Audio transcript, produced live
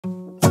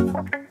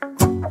Let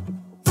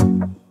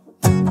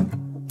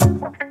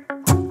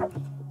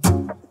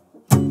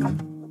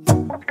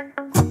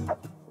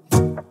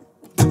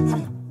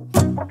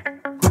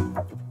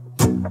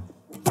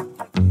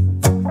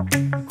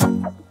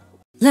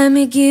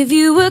me give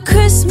you a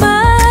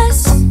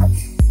Christmas, a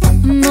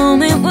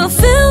moment we'll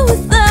fill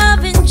with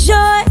love and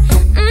joy.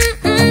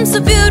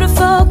 So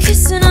beautiful,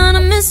 kissing on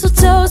a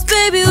mistletoe,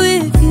 baby,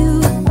 with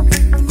you.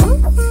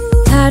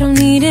 I don't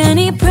need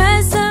any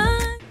present.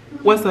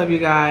 What's up, you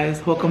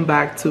guys? Welcome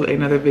back to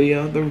another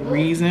video. The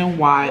reason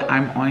why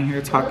I'm on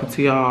here talking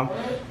to y'all,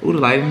 ooh, the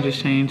lighting just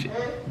changed,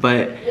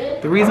 but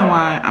the reason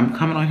why I'm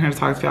coming on here to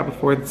talk to y'all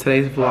before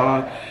today's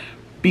vlog,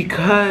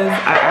 because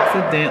I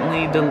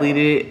accidentally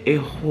deleted a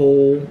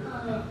whole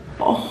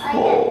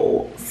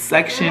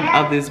section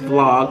of this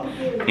vlog,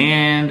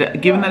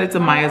 and given that it's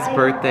Amayah's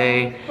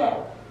birthday,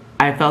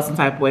 I felt some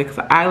type of way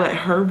because I let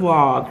her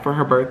vlog for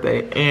her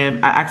birthday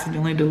and I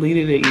accidentally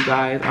deleted it, you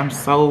guys. I'm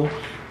so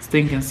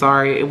stinking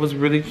sorry. It was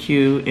really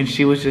cute and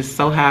she was just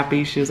so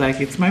happy. She was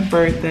like, it's my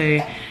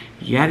birthday,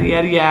 yada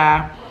yada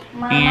yada.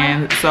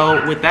 And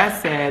so with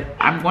that said,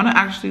 I'm gonna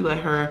actually let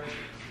her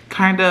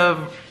kind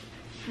of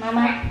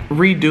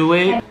redo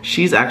it.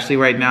 She's actually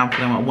right now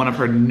playing with one of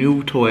her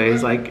new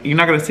toys. Like, you're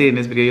not gonna see it in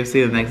this video, you'll see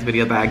it in the next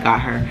video that I got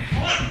her.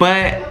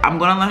 But I'm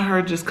gonna let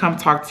her just come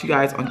talk to you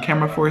guys on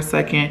camera for a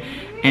second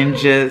and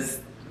just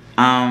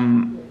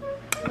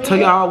tell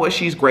y'all what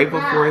she's grateful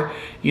for.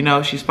 You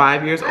know, she's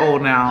 5 years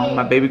old now.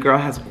 My baby girl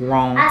has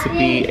grown to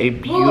be a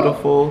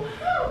beautiful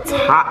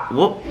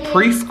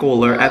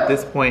preschooler at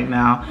this point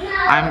now.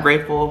 I'm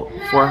grateful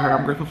for her.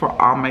 I'm grateful for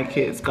all my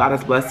kids. God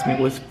has blessed me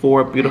with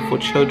 4 beautiful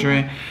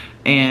children,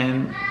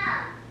 and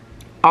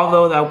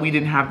although that we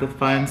didn't have the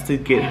funds to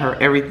get her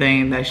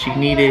everything that she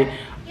needed,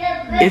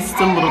 it's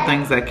the little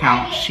things that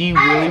count. She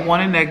really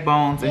wanted neck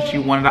bones and she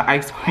wanted an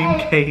ice cream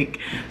cake,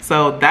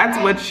 so that's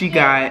what she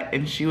got,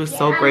 and she was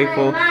so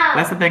grateful.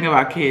 That's the thing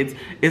about kids,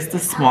 it's the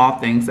small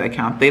things that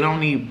count. They don't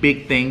need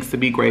big things to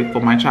be grateful.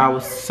 My child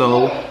was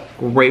so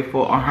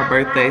grateful on her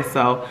birthday,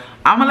 so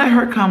I'm gonna let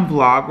her come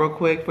vlog real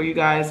quick for you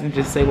guys and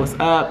just say what's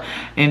up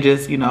and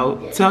just, you know,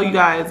 tell you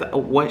guys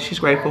what she's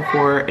grateful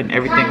for and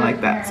everything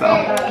like that. So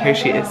here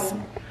she is.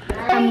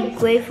 I'm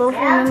grateful for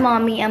my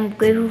mommy. I'm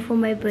grateful for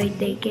my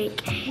birthday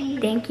cake.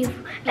 Thank you.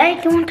 Hey,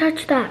 don't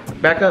touch that.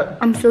 Back up.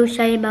 I'm so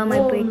excited about my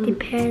birthday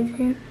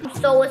present. I'm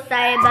so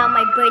excited about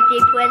my birthday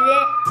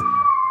present.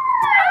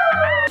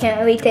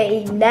 Can't wait to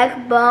eat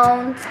neck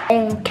bones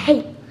and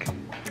cake.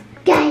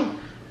 Yay!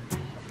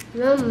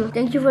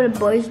 Thank you for the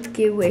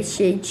birthday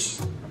wishes.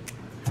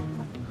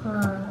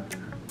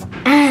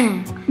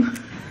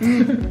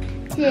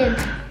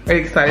 Are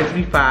you excited to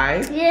be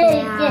 5?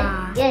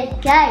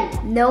 Yeah.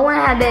 No one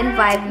had been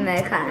 5 in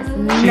my class.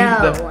 She's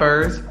the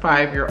first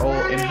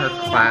 5-year-old in her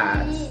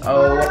class.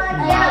 Oh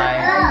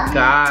my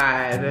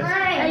God.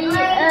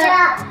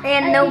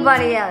 And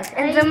nobody else.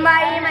 And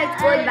somebody in my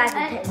school is back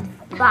to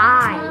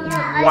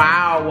 5.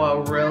 Wow,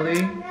 well,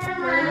 really?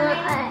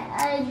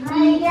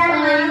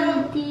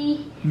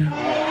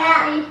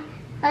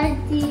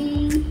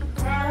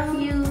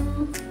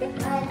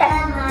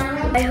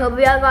 I hope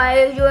y'all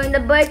guys enjoying the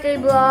birthday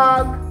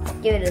vlog.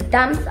 Give it a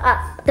thumbs up.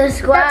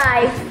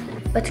 Subscribe.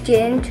 Let's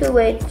get into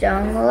it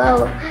down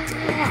below.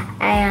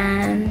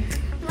 And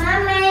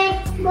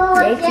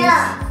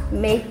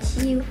make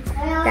sure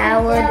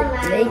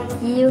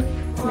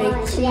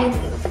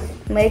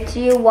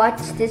you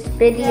watch this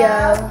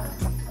video.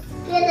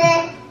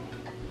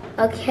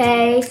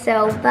 Okay,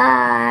 so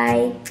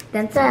bye.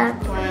 Thumbs up.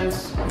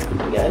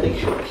 Yeah, they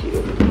so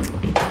cute.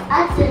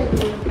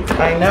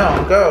 I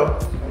know, go.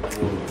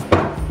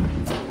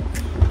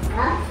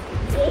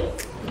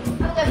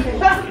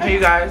 Hey you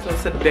guys, so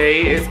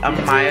today is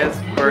Amayah's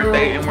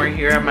birthday and we're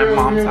here at my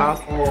mom's house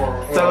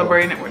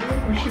celebrating it. Where'd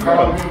she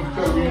go?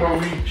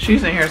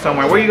 She's in here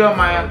somewhere. Where you go,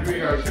 Mayah?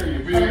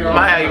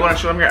 Mayah, you want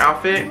to show them your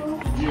outfit?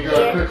 You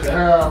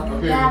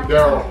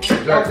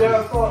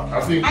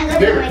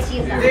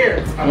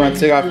want to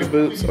take off your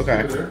boots?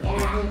 Okay.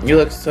 You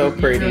look so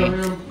pretty.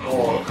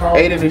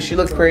 Ayden, does she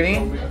look pretty?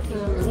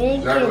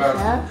 He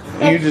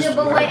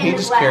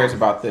just cares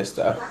about this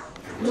stuff.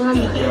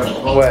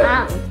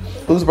 What?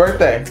 Whose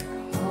birthday?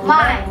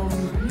 Mine.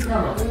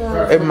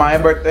 It's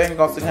Mayah's birthday. You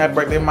gonna sing happy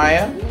birthday,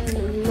 Mayah?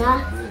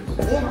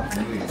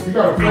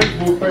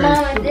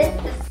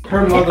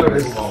 Her mother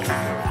is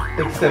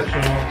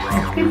exceptional.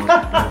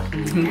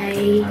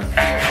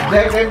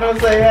 They gonna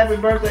say happy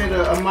birthday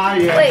to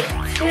Amayah. Wait,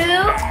 2?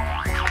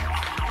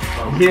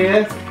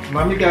 Yes.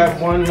 Mommy got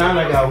 1,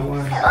 Nana got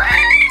 1.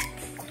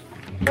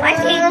 Why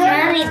can't you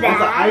tell me that?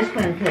 It's an ice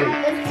cream cake.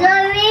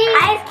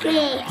 Ice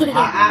cream.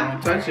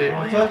 Don't touch it.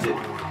 Don't touch it.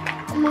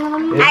 It's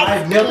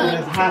like milk and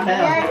it's hot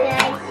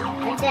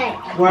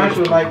out. Why should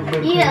you like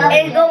milk?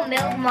 It's go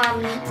milk,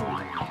 mommy.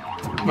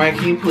 Mike,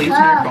 can you please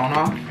turn your phone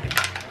off?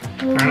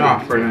 Turn it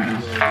off for now.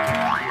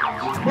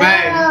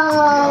 Babe,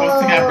 let's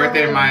sing happy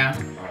birthday to Mayah.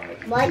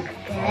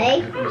 Birthday?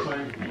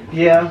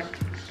 Yeah.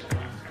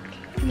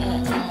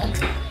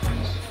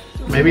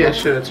 Maybe I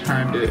should have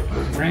turned it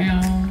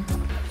around.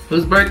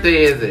 Whose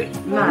birthday is it?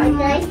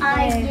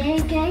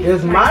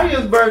 It's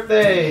Maya's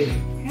birthday.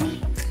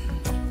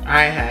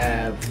 I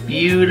have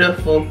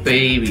beautiful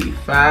baby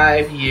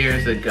 5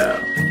 years ago.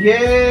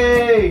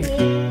 Yay!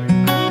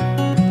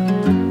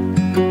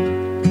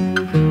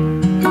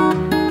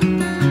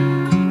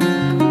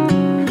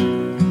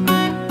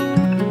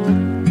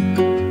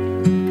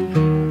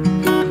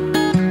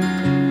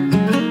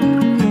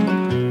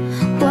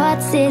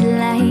 What's it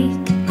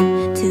like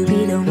to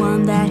be the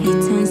one that he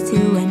turns to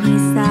when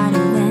he's out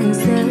of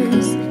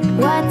answers?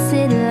 What's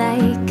it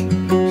like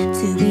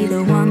to be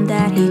the one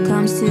that he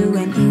comes to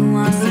when he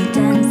wants to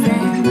dance?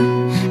 And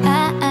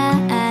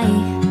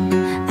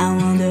I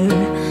wonder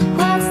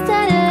what's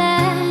that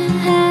like?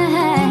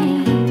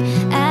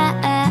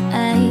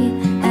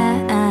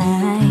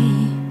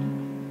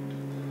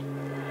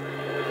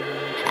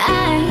 I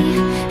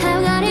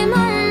have got him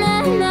on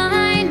my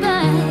mind,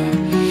 but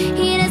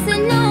he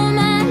doesn't know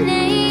my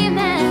name,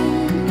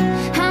 and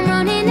I'm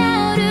running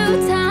out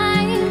of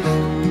time.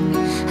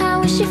 I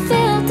wish you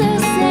felt the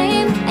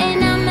same,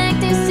 and I'm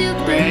acting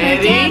stupid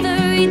like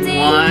every day.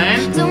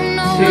 1, Don't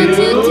know 2, what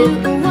to do,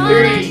 but what I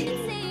 3. should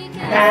say.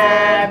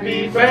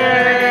 Happy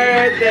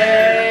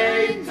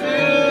birthday to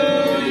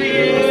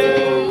you.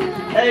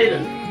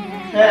 Ayden.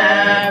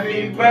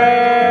 Happy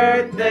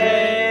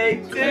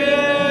birthday to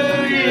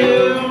you.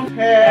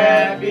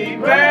 Happy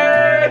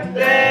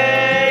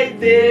birthday,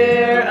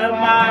 dear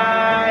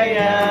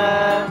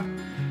Amayah.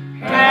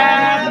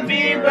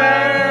 Happy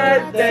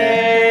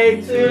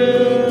birthday to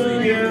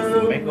you.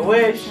 Make a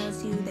wish.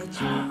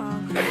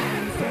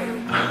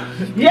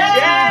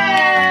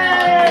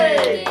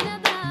 Yay!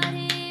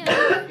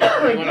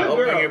 You want to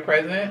open your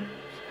present?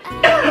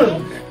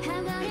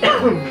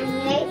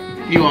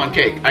 You want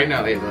cake? I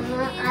know, Ava.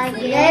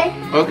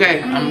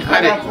 Okay, I'm I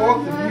cut got it.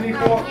 forks. If you need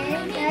forks,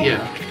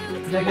 Yeah.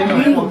 give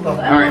me forks. All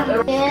right.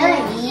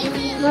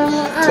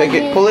 Take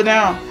it. Pull it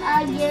down.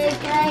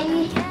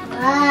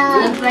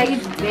 Looks like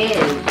it's big.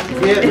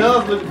 Yeah, it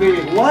does look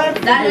big. What?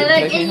 That,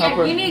 like, Taking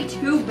helper. you need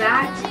 2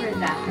 bags for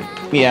that.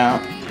 Yeah.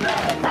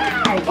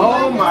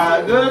 Oh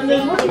my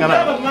goodness. What is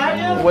that,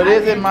 Maya? What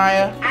is it,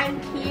 Maya? I'm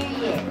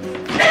curious.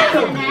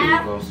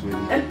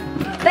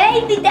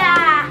 Baby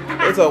doll.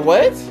 It's a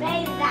what?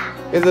 Baby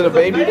doll. Is it a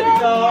baby doll?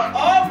 doll.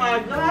 Oh my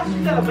gosh,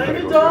 you got a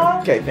baby doll?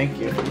 Okay, thank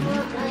you.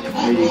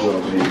 There you go,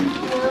 baby.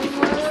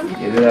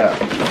 Get it out.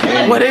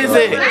 What is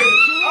it? Oh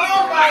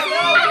my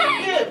God, what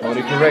is it? Hold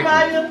it correctly.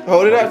 Maya?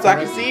 Hold it up so I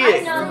can see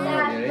it.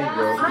 There you go.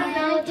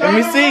 Let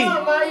me see.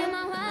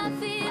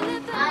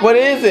 What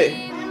is it?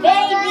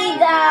 Baby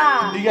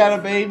doll. You got a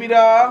baby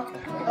doll?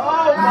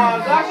 Oh my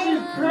gosh,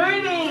 she's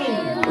pretty.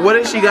 What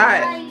does she got?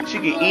 She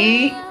can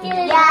eat?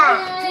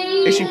 Yeah.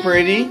 Is she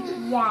pretty?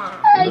 Yeah.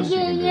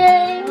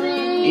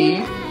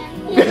 Eat?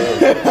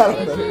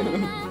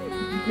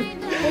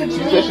 She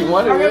said she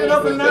wanted Hurry it.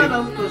 up, open Nana.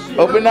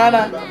 Open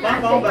Nana.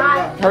 My phone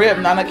better Hurry up,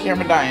 Nana,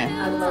 camera dying.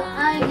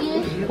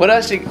 What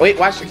else she, wait,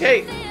 watch the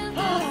cake.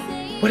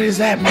 What is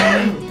that,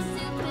 man?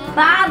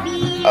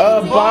 Bobby.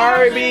 A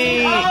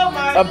Barbie. Oh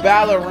my A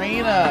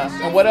ballerina.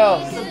 And what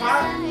else?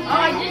 Oh,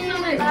 I didn't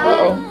know this.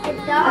 Uh-oh.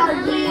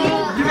 Doggy.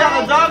 You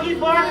got a doggy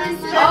Barbie?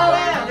 Oh,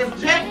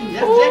 that's Jackie.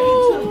 That's Jackie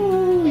too.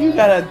 Ooh, you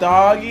got a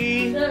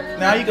doggy.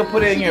 Now you can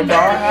put it in your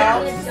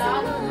dollhouse.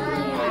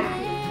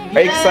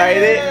 Are you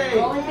excited?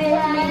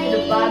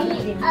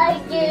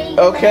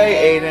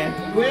 Okay, Ayden.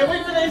 We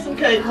can eat some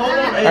cake. Hold on,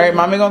 Ayden. All right,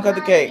 mommy gonna cut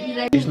the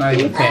cake. She's not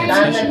even paying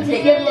attention.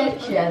 Take a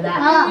picture of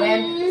that and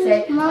then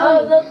say,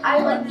 oh, look, I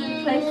like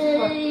these places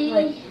for,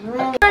 like,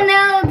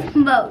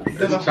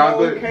 It's a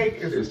chocolate. cake.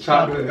 It's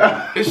chocolate.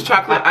 It's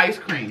chocolate ice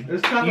cream.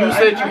 It's chocolate You ice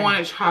said cream. you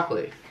wanted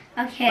chocolate.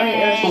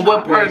 Okay. But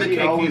what part of the cake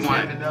do you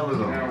want?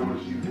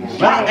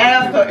 I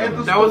asked her at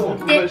the That was, school.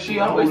 but she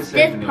always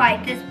said This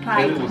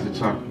part. It was the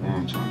chocolate.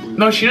 Chocolate.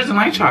 no. She doesn't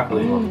like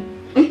chocolate. You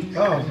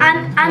Oh,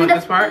 I'm want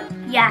this the part?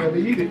 yeah. better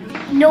eat it.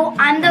 No,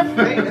 I'm the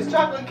Hey, it's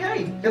chocolate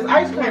cake. It's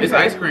ice cream. It's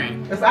ice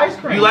cream. It's ice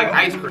cream. You like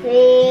ice cream?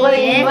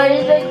 Wait, but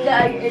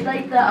it's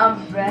like the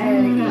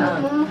bread,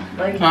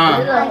 like, Huh.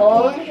 is it a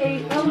whole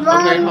cake? Okay, hold on.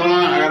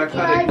 I gotta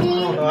cut it. I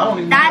don't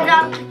even That's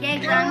all the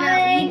cake. I'm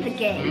gonna eat the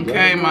cake.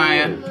 Okay,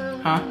 Maya.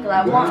 Huh? Cause I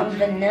want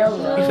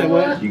vanilla. You said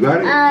what? You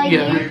got it?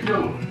 Yeah.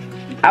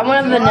 I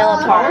want a vanilla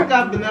I part.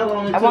 got vanilla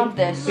on it. I want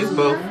this. It's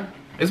both.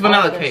 It's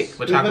vanilla cake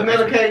with It's chocolate.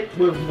 vanilla ice cream. cake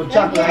with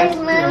chocolate ice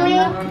cream.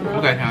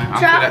 Okay, Kailyn. I'll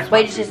say that's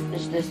Wait, it's just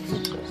this.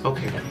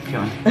 okay,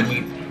 Kailyn. Let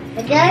me-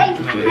 Okay.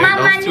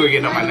 Those two are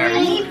getting on my nerves.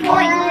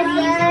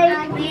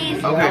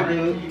 Please. Okay.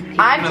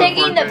 I'm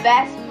taking the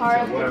best part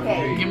of the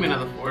cake. Give me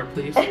another fork,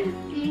 please.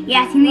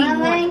 Yes, you need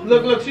one.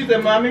 Look, she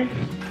said, mommy.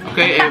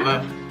 Okay,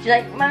 Ava. She's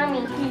like,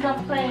 mommy, keep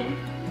on playing.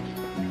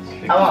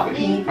 I want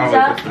pizza. Oh, wait,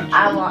 this I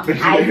want ice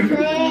cream.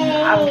 I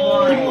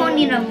You want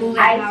need to move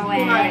out of my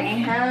way.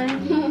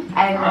 I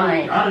want.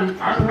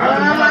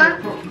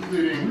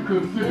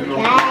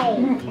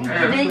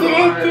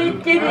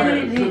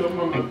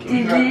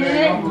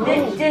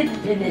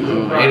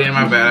 Ayden,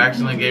 my bad. I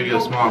accidentally gave you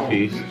a small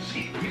piece.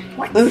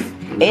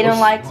 Ayden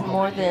likes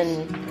more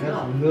than.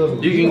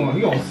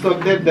 You gonna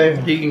suck that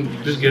down. He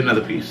can just get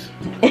another piece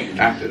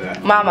after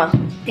that. Mama.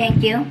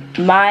 Thank you.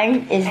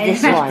 Mine is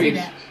this one.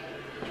 Piece.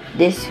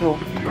 This one.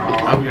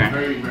 Okay.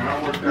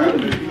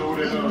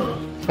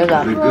 Look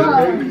up. Is it good,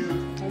 baby?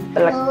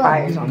 Feel like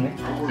fire's on there.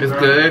 It's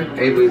good.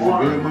 Ava, is it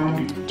good,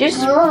 mom?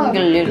 Just a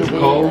little bit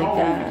cold. like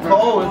that.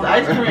 Oh, it's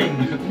ice cream.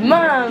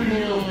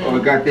 Mommy. Oh,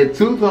 it got that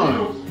tooth on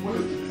it.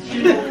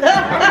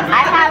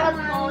 I have a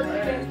cold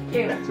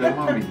too. Tell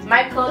mommy.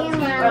 My cold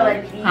teeth are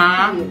like these.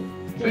 Huh?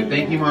 Say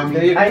thank you,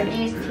 mommy. Are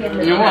these two?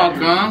 You're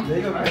welcome.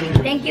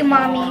 Thank you,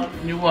 mommy.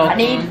 You're welcome. I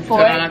need 4.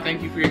 Tell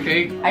thank you for your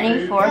cake. I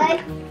need 4.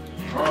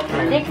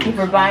 Thank you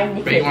for buying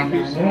the Baby, cake. one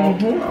piece.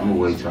 I'm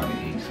always trying to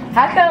eat something.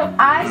 How come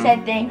I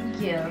said thank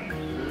you?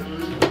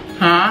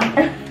 Huh?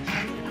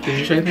 Did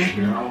you say thank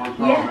you?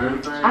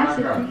 Yeah, I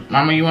said thank you.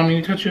 Mama, you want me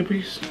to touch your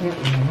piece?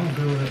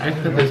 I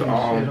put this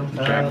all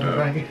jacked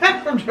up.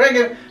 I'm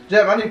drinking.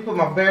 Jeff, I need to put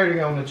my battery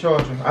on the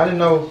charger. I didn't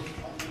know.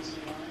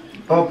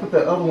 Oh, put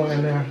the other one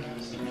in there.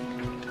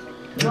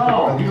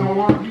 No, you don't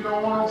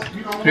want.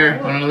 Here,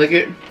 wanna lick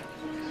it?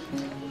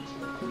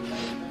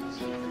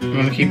 You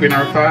wanna keep your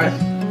number 5?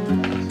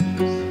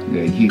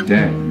 Yeah, keep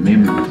that.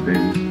 Memories,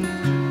 baby.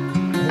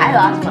 I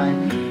lost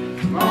mine.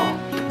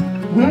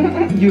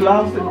 You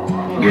lost it.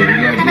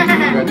 Yeah, you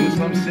gotta do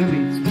something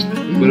silly.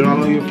 Put it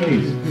all on your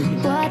face.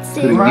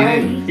 Put it, get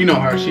it. You know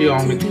her, she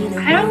on me.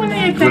 I don't want to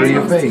Put it on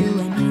your face.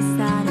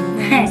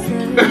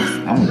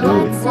 I'm gonna do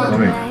it.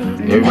 Come here.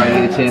 Everybody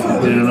get a chance to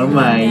put it on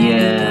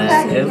Amayah.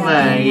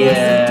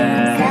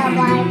 Amayah.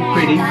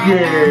 Pretty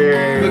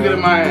girl. Look at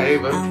Amayah,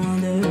 Ava.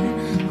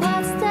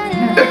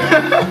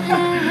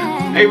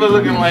 Ava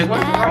looking like,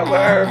 what's wrong with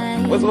her?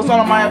 What's on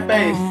Amaya's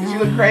face? Did she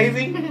look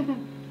crazy?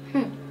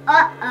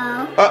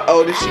 Uh-oh.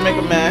 Uh-oh, did she make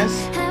a mess?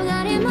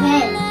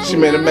 She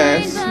made a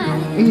mess.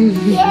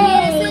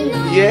 Yay.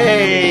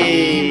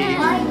 Yay!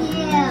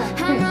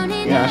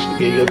 Yeah, I should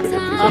give you a bigger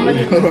Mama,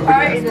 piece. this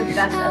part is the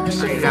best of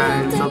the Hey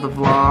guys, so the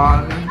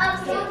vlog.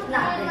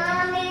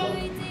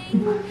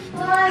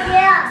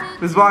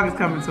 This vlog is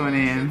coming to an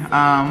end.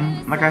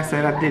 Like I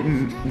said, I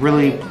didn't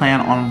really plan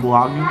on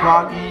vlogging.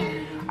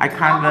 I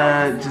kind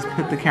of just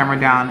put the camera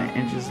down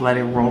and just let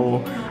it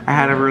roll. I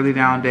had a really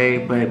down day,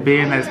 but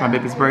being that it's my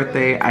baby's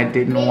birthday, I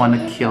didn't want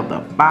to kill the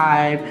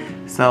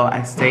vibe. So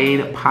I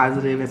stayed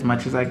positive as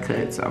much as I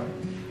could. So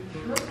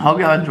I hope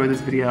y'all enjoyed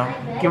this video.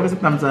 Give us a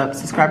thumbs up.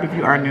 Subscribe if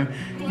you are new.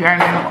 If you are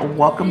new,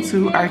 welcome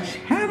to our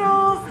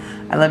channel.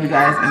 I love you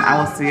guys, and I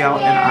will see y'all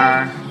in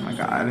our, oh my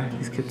God,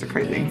 these kids are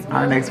crazy,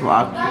 on the next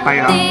vlog. Bye,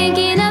 y'all.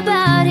 Thinking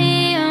about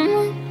it.